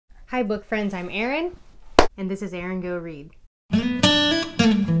Hi book friends, I'm Erin, and this is Erin Go Read.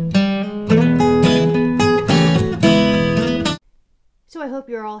 So I hope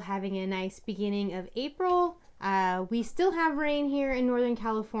you're all having a nice beginning of April. We still have rain here in Northern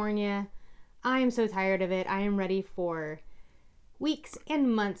California. I am so tired of it. I am ready for weeks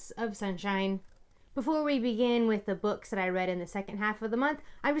and months of sunshine. Before we begin with the books that I read in the second half of the month,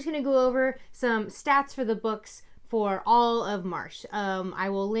 I'm just going to go over some stats for the books for all of March. I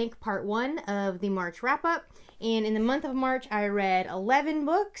will link part 1 of the March wrap-up, and in the month of March I read 11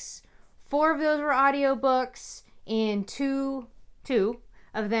 books. 4 of those were audiobooks, and two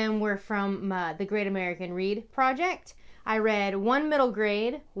of them were from the Great American Read Project. I read 1 middle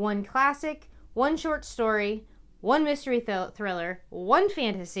grade, 1 classic, 1 short story, 1 mystery thriller, 1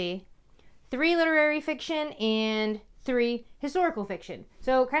 fantasy, 3 literary fiction, and 3 historical fiction.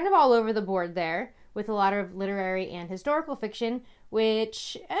 So kind of all over the board there, with a lot of literary and historical fiction,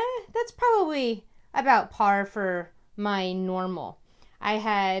 which that's probably about par for my normal. I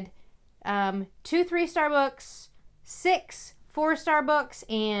had 2 3-star books, 6 4-star books,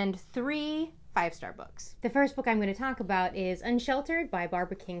 and 3 5-star books. The first book I'm going to talk about is Unsheltered by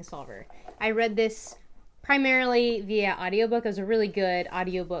Barbara Kingsolver. I read this primarily via audiobook. It was a really good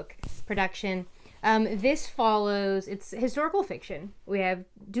audiobook production. This follows, it's historical fiction. We have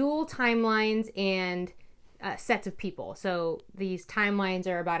dual timelines and sets of people. So these timelines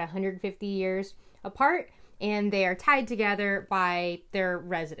are about 150 years apart, and they are tied together by their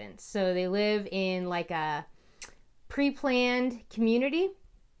residents. So they live in like a pre-planned community,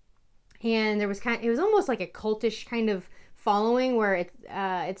 and there was it was almost like a cultish kind of following where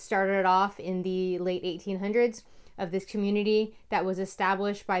it started off in the late 1800s of this community that was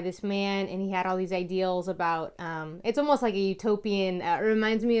established by this man, and he had all these ideals about it's almost like a utopian, it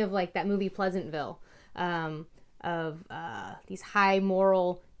reminds me of like that movie Pleasantville, of these high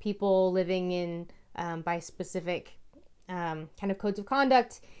moral people living in by specific kind of codes of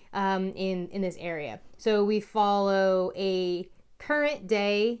conduct in this area. So we follow a current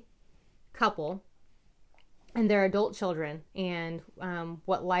day couple and their adult children, and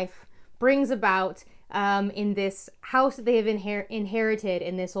what life brings about in this house that they have inherited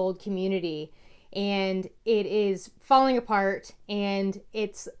in this old community, and it is falling apart, and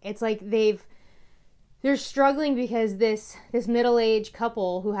it's like they're struggling because this middle-aged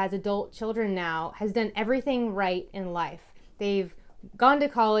couple who has adult children now has done everything right in life. They've gone to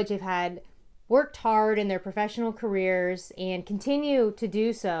college, they've worked hard in their professional careers and continue to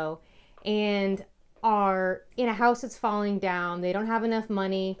do so, and are in a house that's falling down. They don't have enough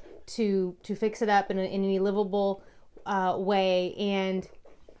money to fix it up in any livable way, and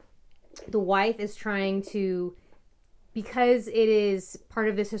the wife is trying to, because it is part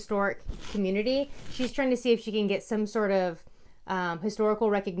of this historic community, she's trying to see if she can get some sort of historical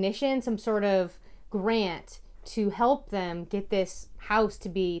recognition, some sort of grant to help them get this house to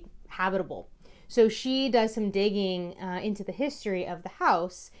be habitable. So she does some digging into the history of the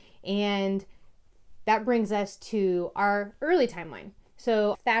house, and that brings us to our early timeline.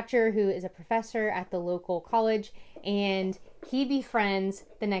 So Thatcher, who is a professor at the local college, and he befriends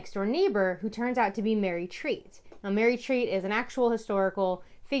the next door neighbor, who turns out to be Mary Treat. Now, Mary Treat is an actual historical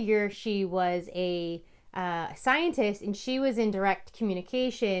figure. She was a scientist, and she was in direct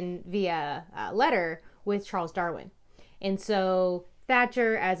communication via letter with Charles Darwin. And so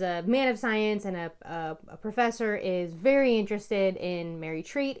Thatcher, as a man of science and a professor, is very interested in Mary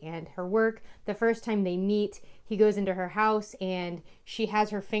Treat and her work. The first time they meet, he goes into her house, and she has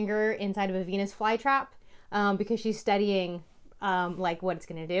her finger inside of a Venus flytrap because she's studying like what it's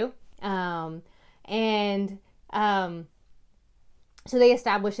going to do. So they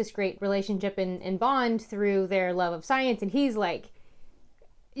establish this great relationship and bond through their love of science, and he's like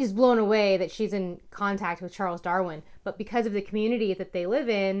just blown away that she's in contact with Charles Darwin. But because of the community that they live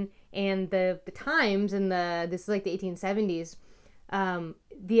in and the times, and this is like the 1870s,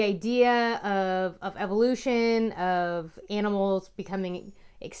 the idea of evolution, of animals becoming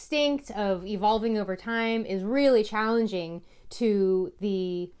extinct, of evolving over time, is really challenging to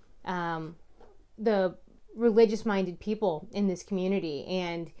the religious-minded people in this community.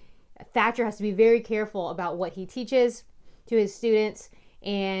 And Thatcher has to be very careful about what he teaches to his students,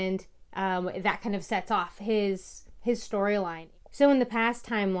 and that kind of sets off his storyline. So in the past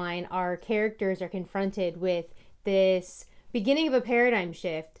timeline, our characters are confronted with this beginning of a paradigm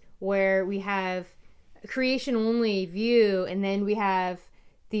shift where we have a creation-only view, and then we have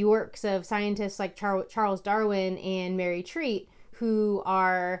the works of scientists like Charles Darwin and Mary Treat, who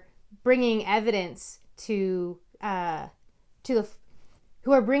are bringing evidence to the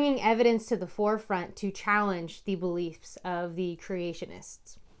forefront to challenge the beliefs of the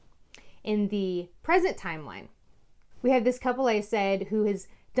creationists. in the present timeline. We have this couple I said who has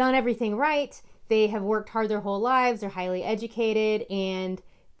done everything right. They have worked hard their whole lives. They're highly educated, and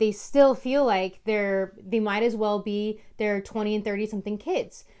they still feel like they might as well be their 20 and 30 something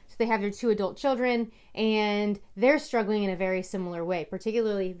kids. So they have their 2 adult children, and they're struggling in a very similar way,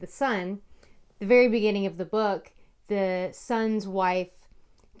 particularly the son. The very beginning of the book, the son's wife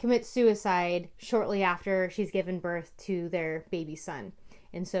commits suicide shortly after she's given birth to their baby son.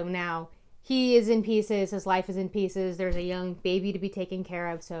 And so now he is in pieces, his life is in pieces, there's a young baby to be taken care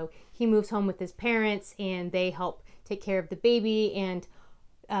of, so he moves home with his parents and they help take care of the baby, and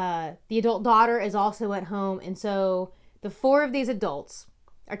the adult daughter is also at home, and so the 4 of these adults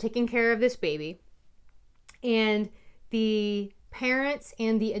are taking care of this baby, and the parents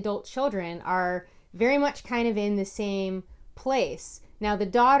and the adult children are very much kind of in the same place. Now, the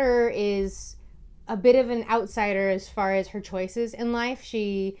daughter is a bit of an outsider as far as her choices in life.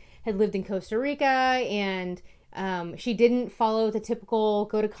 She had lived in Costa Rica, and she didn't follow the typical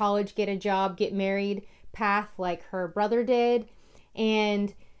go to college, get a job, get married path like her brother did.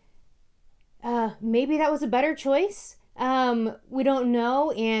 And maybe that was a better choice. We don't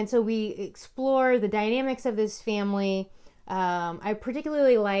know. And so we explore the dynamics of this family. I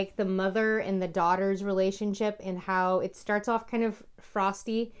particularly like the mother and the daughter's relationship and how it starts off kind of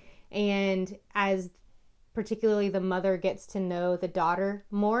frosty. And as particularly the mother gets to know the daughter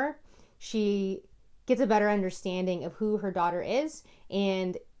more, she gets a better understanding of who her daughter is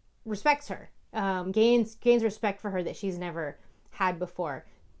and respects her, gains respect for her that she's never had before.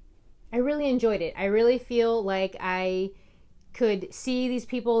 I really enjoyed it. I really feel like I could see these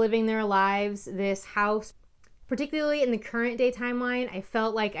people living their lives, this house, particularly in the current day timeline. I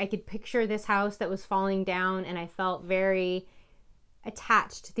felt like I could picture this house that was falling down, and I felt very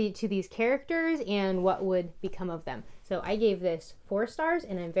attached to these characters and what would become of them. So I gave this 4 stars,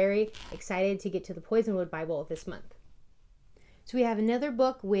 and I'm very excited to get to the Poisonwood Bible this month. So we have another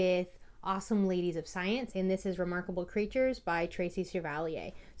book with awesome ladies of science, and this is Remarkable Creatures by Tracy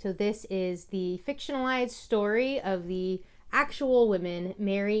Chevalier. So this is the fictionalized story of the actual women,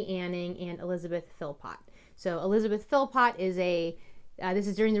 Mary Anning and Elizabeth Philpott. So Elizabeth Philpott is this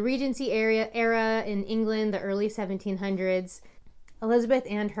is during the Regency era in England, the early 1700s. Elizabeth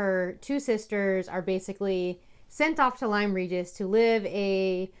and her 2 sisters are basically sent off to Lyme Regis to live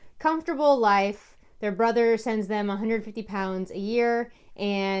a comfortable life. Their brother sends them 150 pounds a year,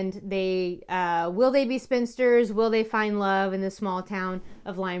 and will they be spinsters? Will they find love in the small town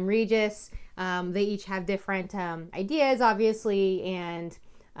of Lyme Regis? They each have different ideas, obviously, and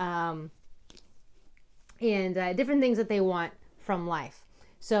different things that they want from life.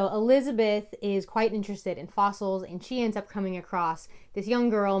 So Elizabeth is quite interested in fossils, and she ends up coming across this young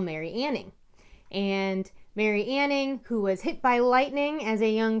girl, Mary Anning. And Mary Anning, who was hit by lightning as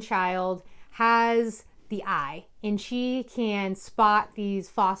a young child, has the eye, and she can spot these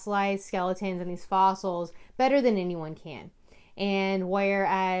fossilized skeletons and these fossils better than anyone can. And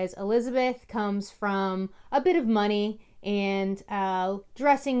whereas Elizabeth comes from a bit of money and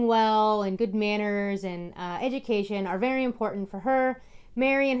dressing well and good manners and education are very important for her,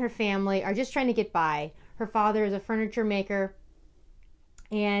 Mary and her family are just trying to get by. Her father is a furniture maker,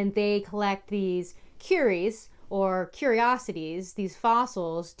 and they collect these curies or curiosities, these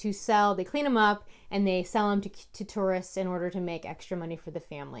fossils, to sell. They clean them up and they sell them to tourists in order to make extra money for the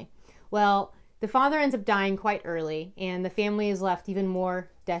family. Well, the father ends up dying quite early, and the family is left even more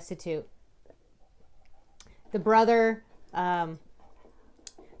destitute. The brother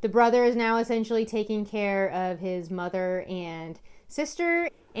is now essentially taking care of his mother and sister,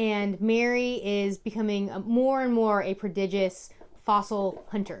 and Mary is becoming more and more a prodigious fossil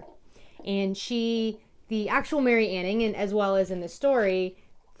hunter. And the actual Mary Anning, and as well as in the story,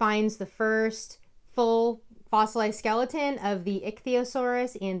 finds the first full fossilized skeleton of the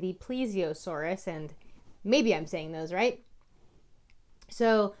Ichthyosaurus and the Plesiosaurus, and maybe I'm saying those right.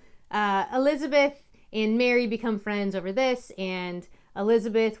 So Elizabeth and Mary become friends over this, and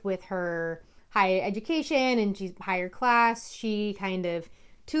Elizabeth, with her high education and she's higher class, she kind of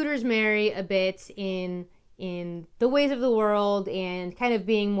tutors Mary a bit in the ways of the world and kind of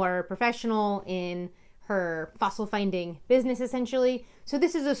being more professional in her fossil finding business, essentially. So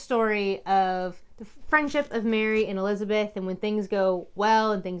this is a story of the friendship of Mary and Elizabeth, and when things go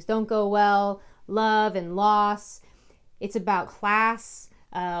well and things don't go well, love and loss. It's about class.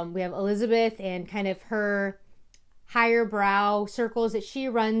 We have Elizabeth and kind of her higher brow circles that she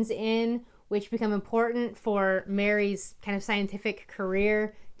runs in, which become important for Mary's kind of scientific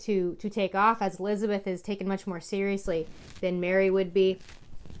career to take off, as Elizabeth is taken much more seriously than Mary would be.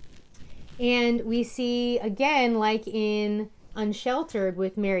 And we see, again, like in Unsheltered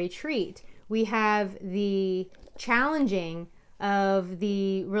with Mary Treat, we have the challenging of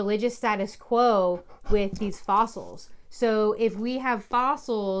the religious status quo with these fossils. So if we have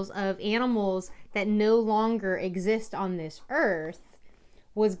fossils of animals that no longer exist on this earth,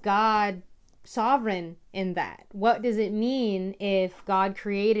 was God sovereign in that? What does it mean if God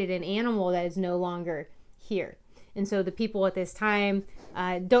created an animal that is no longer here? And so the people at this time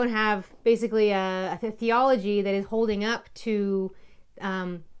don't have basically a theology that is holding up to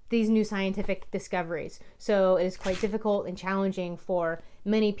these new scientific discoveries. So it is quite difficult and challenging for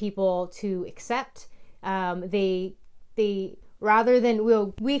many people to accept. They rather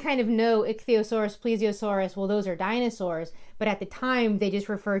than, we kind of know ichthyosaurus, plesiosaurus, well, those are dinosaurs, but at the time they just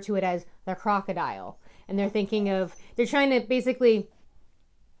refer to it as the crocodile. And they're trying to basically,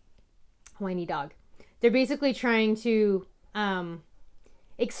 whiny dog. They're basically trying to find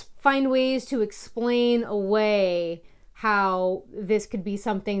ways to explain away how this could be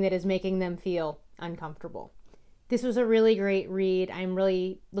something that is making them feel uncomfortable. This was a really great read. I'm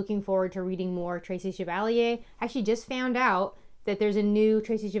really looking forward to reading more Tracy Chevalier. I actually just found out that there's a new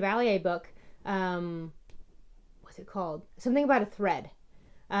Tracy Chevalier book. What's it called? Something about a thread.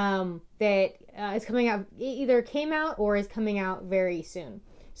 That is coming out, either came out or is coming out very soon.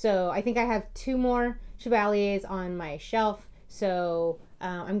 So I think I have 2 more Chevaliers on my shelf. So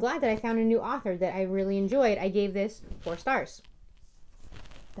I'm glad that I found a new author that I really enjoyed. I gave this 4 stars.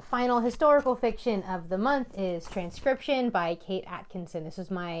 The final historical fiction of the month is Transcription by Kate Atkinson. This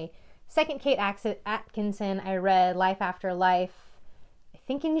was my second Kate Atkinson. I read Life After Life, I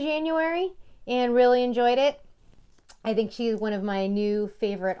think in January, and really enjoyed it. I think she's one of my new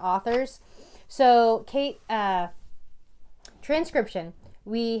favorite authors. So Kate, Transcription,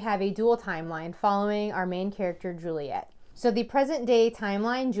 we have a dual timeline following our main character, Juliet. So the present day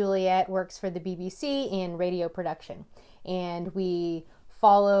timeline, Juliet works for the BBC in radio production, and we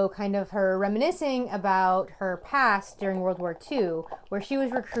follow kind of her reminiscing about her past during World War II, where she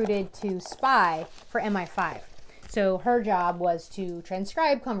was recruited to spy for MI5. So her job was to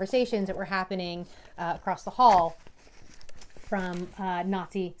transcribe conversations that were happening across the hall from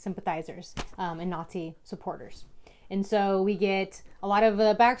Nazi sympathizers and Nazi supporters. And so we get a lot of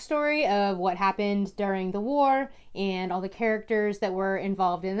the backstory of what happened during the war and all the characters that were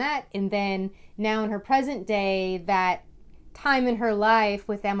involved in that. And then now in her present day, that time in her life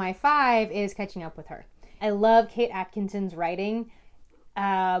with MI5 is catching up with her. I love Kate Atkinson's writing.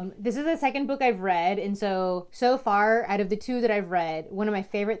 This is the second book I've read, and so far, out of the 2 that I've read, one of my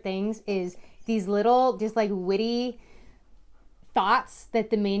favorite things is these little, just like witty thoughts that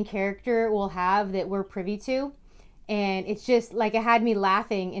the main character will have that we're privy to. And it's just like, it had me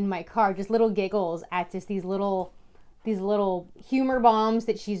laughing in my car, just little giggles at just these little humor bombs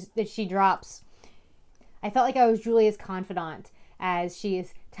that she drops. I felt like I was Julia's confidant as she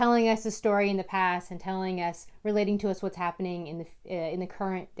is telling us a story in the past and telling us, relating to us what's happening in the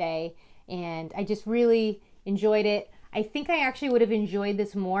current day. And I just really enjoyed it. I think I actually would have enjoyed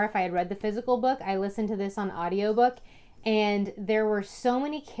this more if I had read the physical book. I listened to this on audiobook, and there were so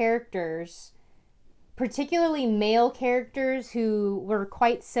many characters, particularly male characters, who were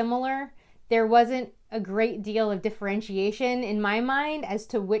quite similar. There wasn't a great deal of differentiation in my mind as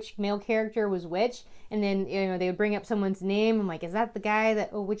to which male character was which. And then, they would bring up someone's name. I'm like, is that the guy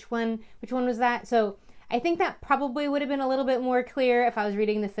that, which one was that? So I think that probably would have been a little bit more clear if I was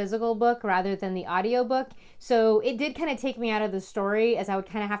reading the physical book rather than the audiobook. So it did kind of take me out of the story, as I would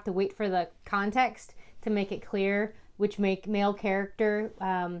kind of have to wait for the context to make it clear which male character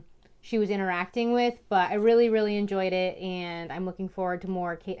she was interacting with. But I really, really enjoyed it, and I'm looking forward to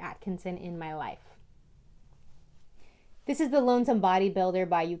more Kate Atkinson in my life. This is The Lonesome Bodybuilder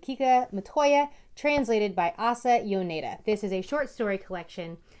by Yukiko Motoya, translated by Asa Yoneda. This is a short story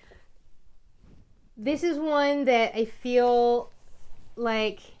collection. This is one that I feel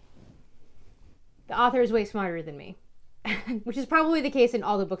like the author is way smarter than me, which is probably the case in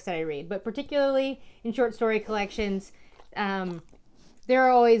all the books that I read, but particularly in short story collections, there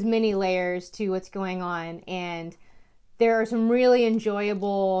are always many layers to what's going on, and there are some really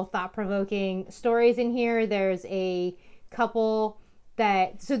enjoyable, thought-provoking stories in here. There's a couple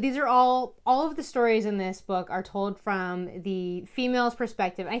so these are all of the stories in this book are told from the female's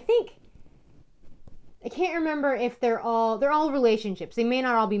perspective. I can't remember if they're all relationships. They may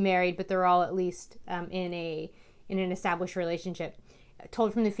not all be married, but they're all at least in an established relationship,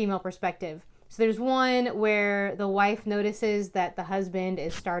 told from the female perspective. So there's one where the wife notices that the husband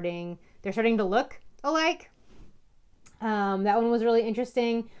they're starting to look alike. That one was really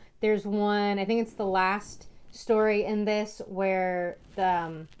interesting. There's one, I think it's the last story in this, where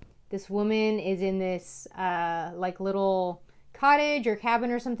this woman is in this like little cottage or cabin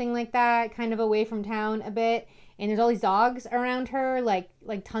or something like that, kind of away from town a bit. And there's all these dogs around her, like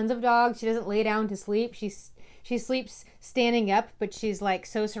tons of dogs. She doesn't lay down to sleep. She sleeps standing up, but she's like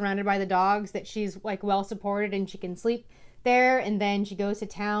so surrounded by the dogs that she's like well supported and she can sleep there. And then she goes to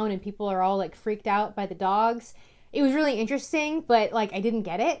town and people are all like freaked out by the dogs. It was really interesting, but like I didn't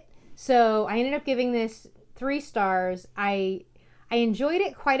get it. So I ended up giving this 3 stars. I enjoyed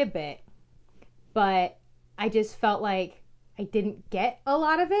it quite a bit, but I just felt like I didn't get a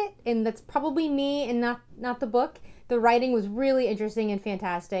lot of it, and that's probably me and not the book. The writing was really interesting and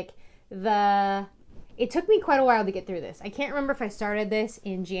fantastic. It took me quite a while to get through this. I can't remember if I started this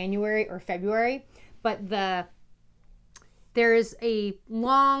in January or February, but there's a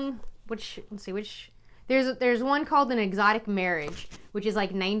long, there's one called An Exotic Marriage, which is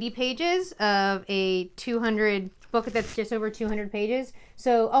like 90 pages of a 200 book that's just over 200 pages.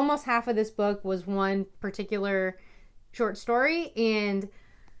 So almost half of this book was one particular short story. And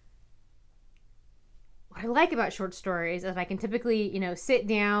what I like about short stories is I can typically, sit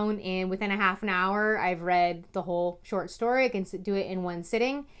down and within a half an hour, I've read the whole short story. I can do it in one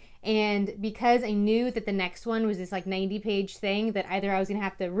sitting. And because I knew that the next one was this like 90-page thing that either I was going to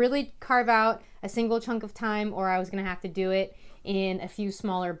have to really carve out a single chunk of time or I was going to have to do it in a few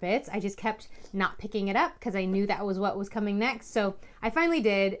smaller bits, I just kept not picking it up because I knew that was what was coming next. So I finally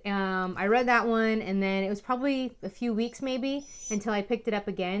did. I read that one, and then it was probably a few weeks maybe until I picked it up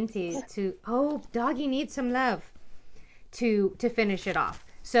again to oh, doggy needs some love, to finish it off.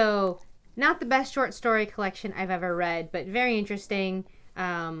 So not the best short story collection I've ever read, but very interesting.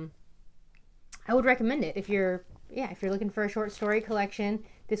 I would recommend it if you're looking for a short story collection.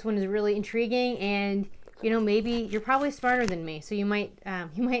 This one is really intriguing, and maybe you're probably smarter than me, so you might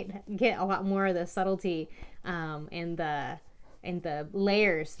get a lot more of the subtlety and the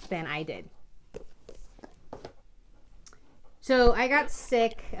layers than I did. So I got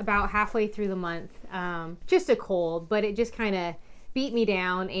sick about halfway through the month, just a cold, but it just kind of beat me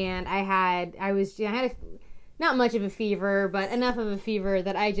down, and I had not much of a fever, but enough of a fever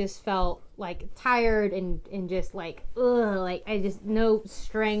that I just felt like tired and just like, ugh, like I just, no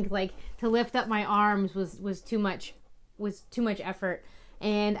strength, like to lift up my arms was too much effort.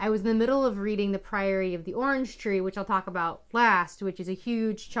 And I was in the middle of reading The Priory of the Orange Tree, which I'll talk about last, which is a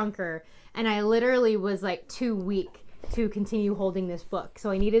huge chunker. And I literally was like too weak to continue holding this book.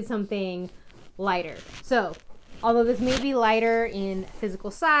 So I needed something lighter. So although this may be lighter in physical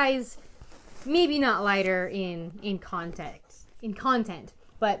size, maybe not lighter in content,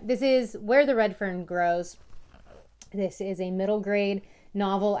 but this is Where the Red Fern Grows. This is a middle grade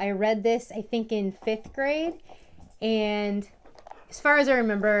novel. I read this, I think, in 5th grade, and as far as I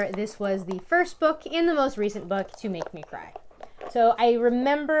remember, this was the first book and the most recent book to make me cry. So I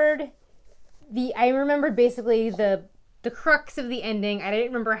remembered basically the crux of the ending. I didn't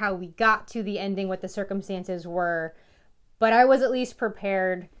remember how we got to the ending, what the circumstances were, but I was at least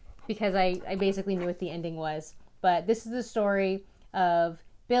prepared because I basically knew what the ending was. But this is the story of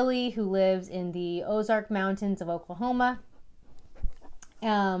Billy, who lives in the Ozark Mountains of Oklahoma.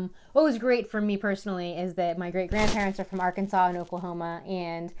 What was great for me personally is that my great-grandparents are from Arkansas and Oklahoma,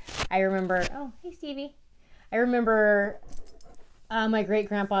 and I remember, oh, hey Stevie. I remember my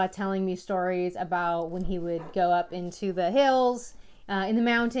great-grandpa telling me stories about when he would go up into the hills, in the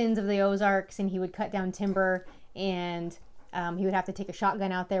mountains of the Ozarks, and he would cut down timber, and he would have to take a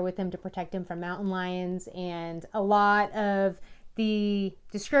shotgun out there with him to protect him from mountain lions. And a lot of the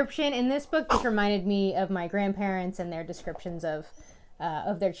description in this book just reminded me of my grandparents and their descriptions of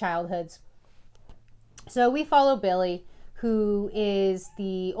their childhoods. So we follow Billy, who is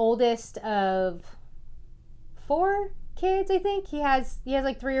the oldest of 4 kids, I think. He has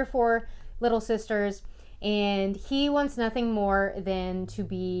like 3 or 4 little sisters, and he wants nothing more than to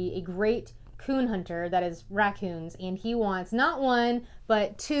be a great coon hunter, that is raccoons, and he wants not 1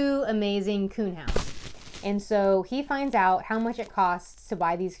 but 2 amazing coon hounds. And so he finds out how much it costs to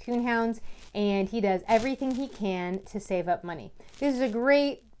buy these coon hounds, and he does everything he can to save up money. This is a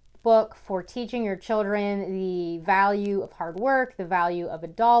great book for teaching your children the value of hard work, the value of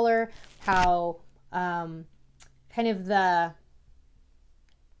 $1, how kind of the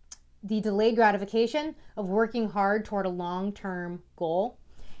delayed gratification of working hard toward a long-term goal.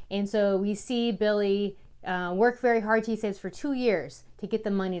 And so we see Billy work very hard. He says for 2 years to get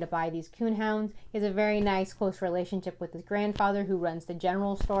the money to buy these coon hounds. He has a very nice, close relationship with his grandfather, who runs the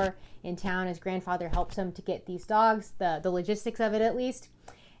general store in town. His grandfather helps him to get these dogs, the logistics of it at least.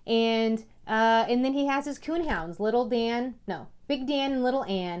 And then he has his coon hounds, Big Dan and Little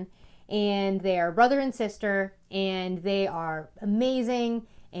Ann, and they are brother and sister, and they are amazing.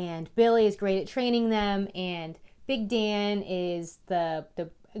 And Billy is great at training them, and Big Dan is the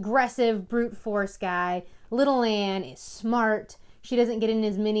aggressive brute force guy. Little Ann is smart. She doesn't get in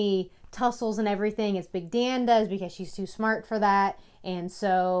as many tussles and everything as Big Dan does because she's too smart for that. And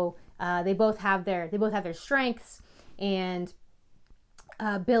so they both have their strengths. And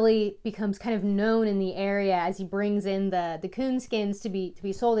Billy becomes kind of known in the area as he brings in the coon skins to be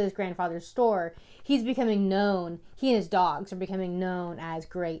sold at his grandfather's store. He's becoming known. He and his dogs are becoming known as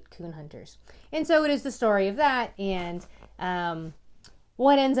great coon hunters. And so it is the story of that and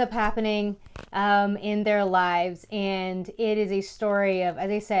what ends up happening in their lives. And it is a story of, as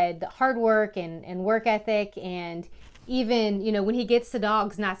I said, hard work and work ethic. And even, you know, when he gets the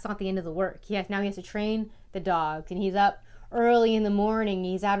dogs, that's not the end of the work. Now he has to train the dogs, and he's up early in the morning.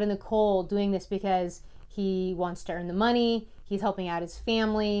 He's out in the cold doing this because he wants to earn the money. He's helping out his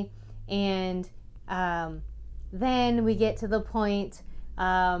family. And then we get to the point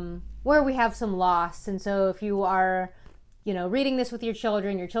where we have some loss. And so if you are, you know, reading this with your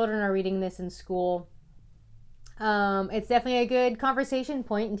children are reading this in school, it's definitely a good conversation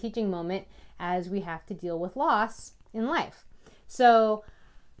point and teaching moment as we have to deal with loss in life. So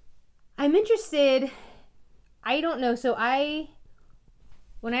I'm interested, I don't know, so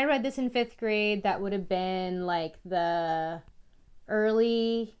when I read this in 5th grade, that would have been like the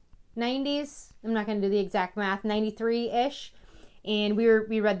early 90s. I'm not going to do the exact math, 93-ish. And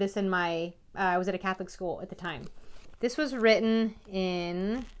we read this in I was at a Catholic school at the time. This was written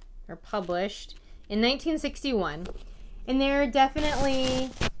published in 1961. And there are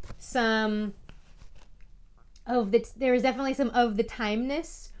definitely some of the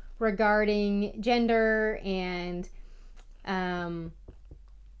timeness regarding gender, and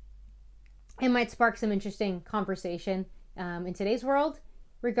it might spark some interesting conversation in today's world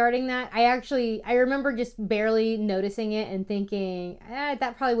regarding that. I remember just barely noticing it and thinking,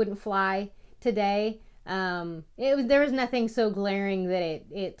 that probably wouldn't fly today. There was nothing so glaring that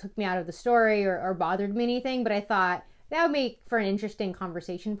it took me out of the story or bothered me anything, but I thought that would make for an interesting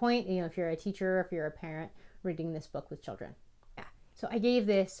conversation point, you know, if you're a teacher or if you're a parent reading this book with children. Yeah. So I gave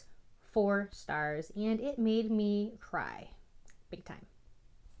this 4 stars, and it made me cry big time.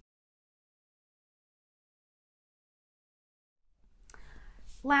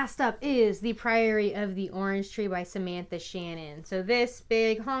 Last up is The Priory of the Orange Tree by Samantha Shannon. So this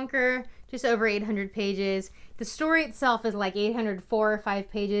big honker, just over 800 pages. The story itself is like 804 or 5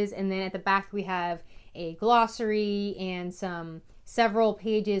 pages, and then at the back we have a glossary and several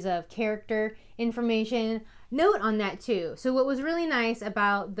pages of character information. Note on that too. So what was really nice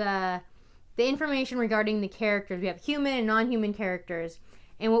about the information regarding the characters, we have human and non-human characters.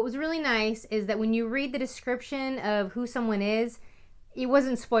 And what was really nice is that when you read the description of who someone is, it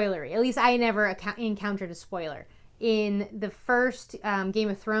wasn't spoilery. At least I never encountered a spoiler. In the first Game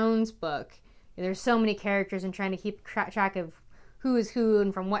of Thrones book, there's so many characters and trying to keep track of who is who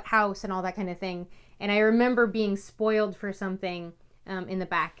and from what house and all that kind of thing. And I remember being spoiled for something in the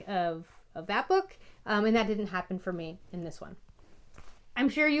back of that book, and that didn't happen for me in this one. I'm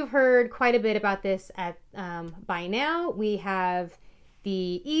sure you've heard quite a bit about this by now. We have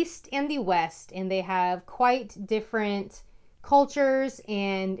the East and the West, and they have quite different cultures,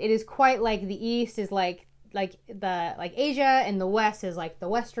 and it is quite like the East is like Asia, and the West is like the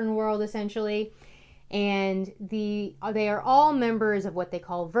Western world essentially. And they are all members of what they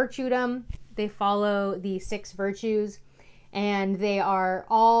call virtuedom. They follow the 6 virtues, and they are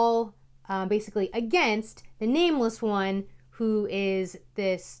all basically against the Nameless One, who is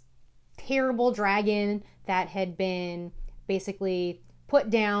this terrible dragon that had been basically put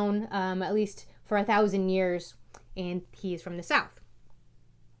down at least for 1,000 years, and he is from the south.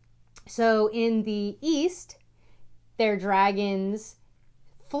 So in the East, their dragons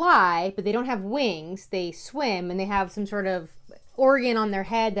fly, but they don't have wings. They swim, and they have some sort of organ on their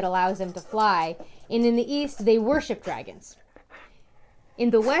head that allows them to fly. And in the East, they worship dragons.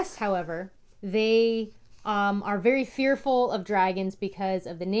 In the West, however, they are very fearful of dragons because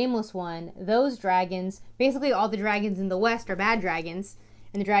of the Nameless One. Those dragons, basically all the dragons in the West are bad dragons,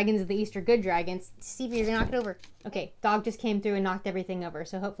 and the dragons of the East are good dragons. See if you're gonna knock it over. Okay, dog just came through and knocked everything over,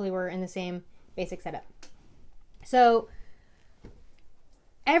 so hopefully we're in the same basic setup. So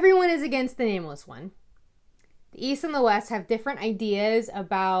everyone is against the Nameless One. The East and the West have different ideas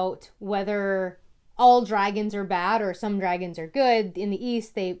about whether all dragons are bad or some dragons are good. In the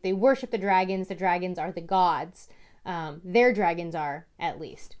East, they worship the dragons. The dragons are the gods. Their dragons are, at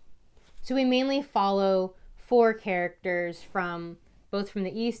least. So we mainly follow 4 characters from both from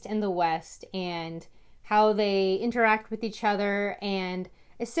the East and the West, and how they interact with each other, and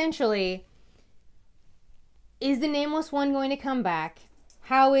essentially, is the Nameless One going to come back?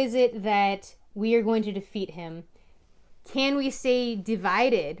 How is it that we are going to defeat him? can we stay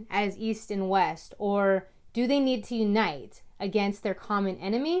divided as East and West, or do they need to unite against their common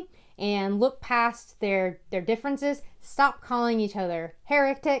enemy and look past their differences, stop calling each other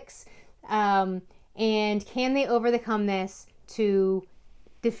heretics, and can they overcome this to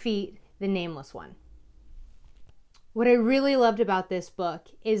defeat the Nameless One? What I really loved about this book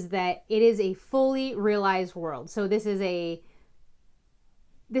is that it is a fully realized world. So this is a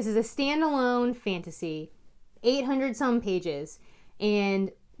standalone fantasy, 800 some pages,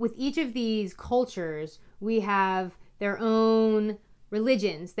 and with each of these cultures, we have their own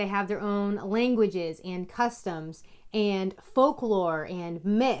religions, they have their own languages and customs and folklore and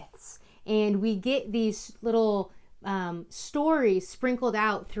myths, and we get these little stories sprinkled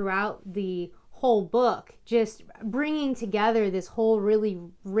out throughout the whole book, just bringing together this whole really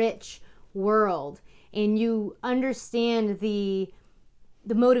rich world, and you understand the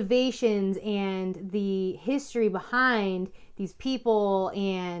motivations and the history behind these people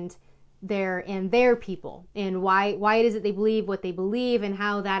and their people, and why it is that they believe what they believe, and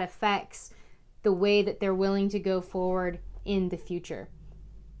how that affects the way that they're willing to go forward in the future.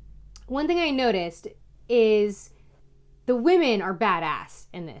 One thing I noticed is the women are badass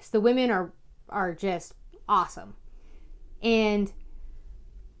in this. The women are just awesome. And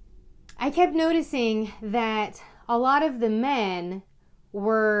I kept noticing that a lot of the men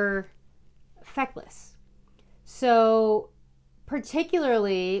were feckless. So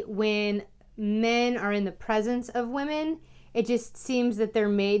particularly when men are in the presence of women, it just seems that they're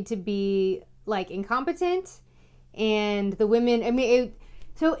made to be like incompetent, and the women,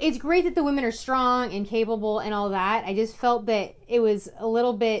 so it's great that the women are strong and capable and all that. I just felt that it was a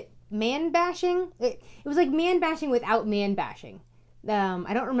little bit man bashing. It was like man bashing without man bashing.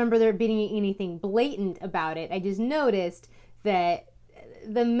 I don't remember there being anything blatant about it. I just noticed that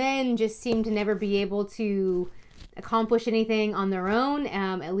the men just seem to never be able to accomplish anything on their own,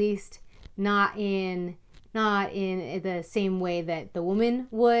 at least not in the same way that the woman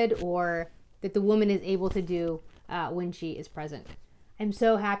would, or that the woman is able to do when she is present. I'm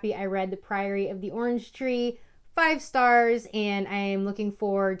so happy I read The Priory of the Orange Tree, 5 stars, and I am looking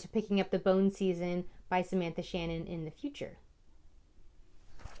forward to picking up The Bone Season by Samantha Shannon in the future.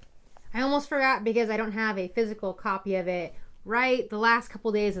 I almost forgot, because I don't have a physical copy of it. Right, the last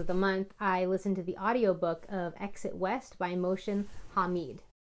couple days of the month, I listened to the audiobook of Exit West by Mohsin Hamid.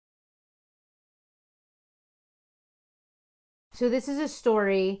 So this is a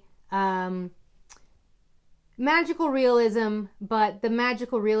story, magical realism, but the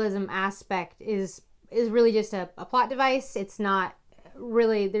magical realism aspect is really just a plot device. It's not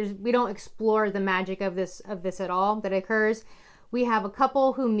really, we don't explore the magic of this at all that occurs. We have a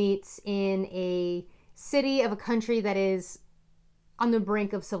couple who meets in a city of a country that is on the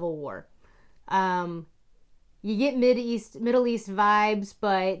brink of civil war. You get Middle East vibes,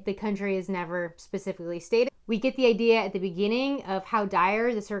 but the country is never specifically stated. We get the idea at the beginning of how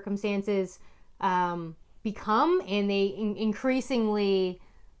dire the circumstances become, and they increasingly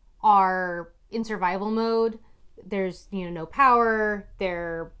are in survival mode. There's no power.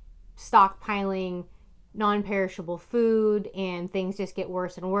 They're stockpiling non-perishable food, and things just get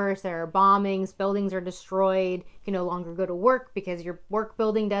worse and worse. There are bombings, buildings are destroyed, you can no longer go to work because your work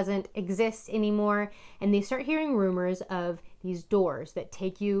building doesn't exist anymore, and they start hearing rumors of these doors that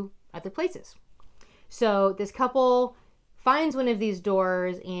take you other places. So this couple finds one of these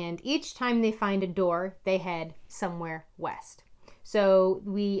doors, and each time they find a door, they head somewhere west. So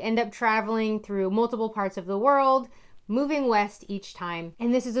we end up traveling through multiple parts of the world, moving west each time,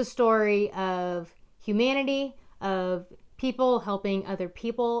 and this is a story of humanity, of people helping other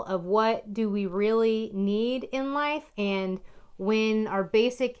people, of what do we really need in life, and when our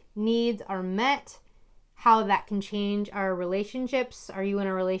basic needs are met, how that can change our relationships. Are you in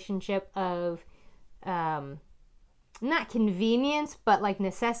a relationship of not convenience, but like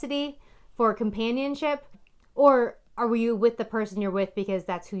necessity for companionship, or are you with the person you're with because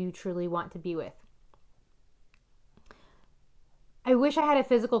that's who you truly want to be with? I wish I had a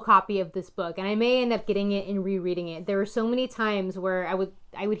physical copy of this book, and I may end up getting it and rereading it. There were so many times where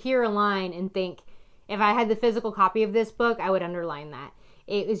I would hear a line and think, if I had the physical copy of this book, I would underline that.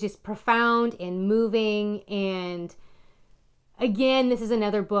 It was just profound and moving, and again, this is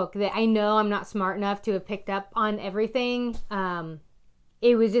another book that I know I'm not smart enough to have picked up on everything.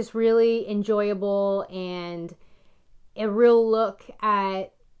 It was just really enjoyable, and a real look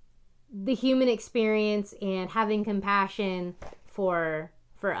at the human experience and having compassion for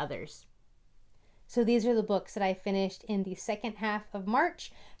others. So these are the books that I finished in the second half of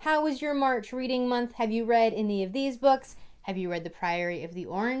March. How was your March reading month? Have you read any of these books? Have you read The Priory of the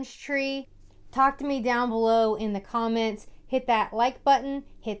Orange Tree? Talk to me down below in the comments. Hit that like button.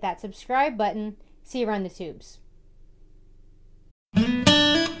 Hit that subscribe button. See you around the tubes.